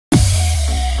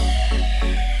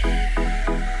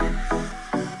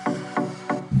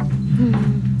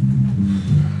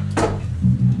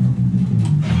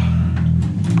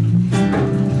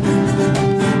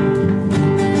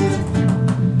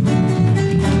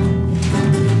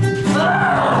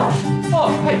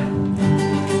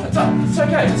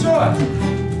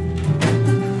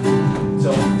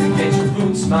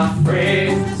my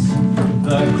friends.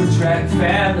 The Quadratic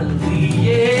family,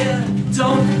 yeah.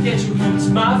 Don't forget your roots,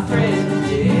 my friend,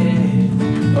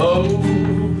 yeah. Oh,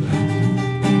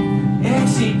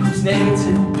 x equals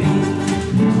negative b,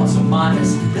 plus or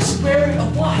minus the square root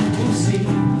of what? We'll see.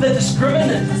 The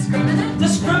discriminant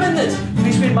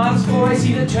b squared minus 4ac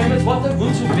determines what the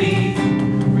roots will be.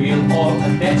 Real or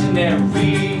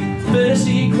imaginary, finish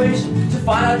the equation to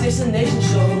find our destination.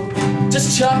 So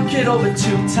just chuck it over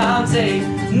 2 times a.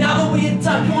 Now that we're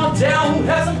done, come on down, who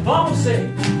has some fun, we'll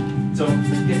say. Don't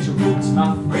forget your roots,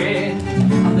 my friend.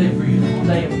 Are they real, are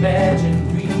they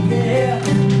imaginary? Yeah.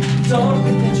 Don't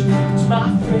forget your roots,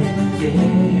 my friend.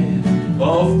 Yeah.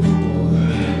 Oh.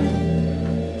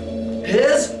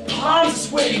 His palms are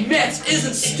sweaty, Max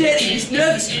isn't steady. He's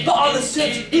nervous, but on the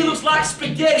surface he looks like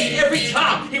spaghetti. Every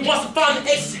time he wants to find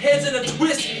the X's heads in a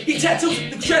twist, he tattoos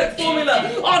the quadratic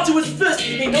formula onto his fist.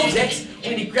 He knows X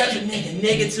when he grabs a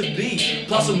negative b,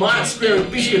 plus or minus square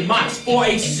root b squared minus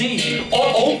 4ac.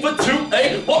 All over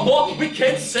 2a, what more we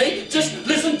can say? Just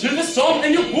listen to the song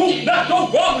and you will not go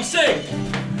wrong. We sing,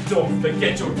 don't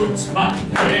forget your roots, my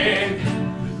friend.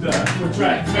 The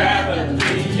Quadratic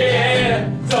family, yeah.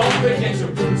 Don't forget your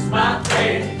roots, my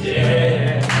friend,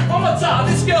 yeah. One more time,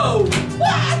 let's go.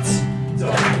 What?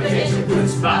 Don't forget your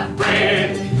roots, my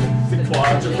friend. The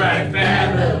Quadratic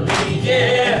family,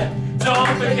 yeah.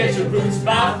 Don't forget your roots,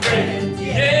 my friend,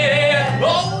 yeah.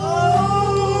 Oh.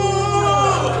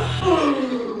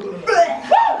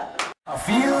 I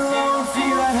feel alone,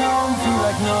 feel at home, feel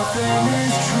like nothing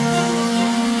is true.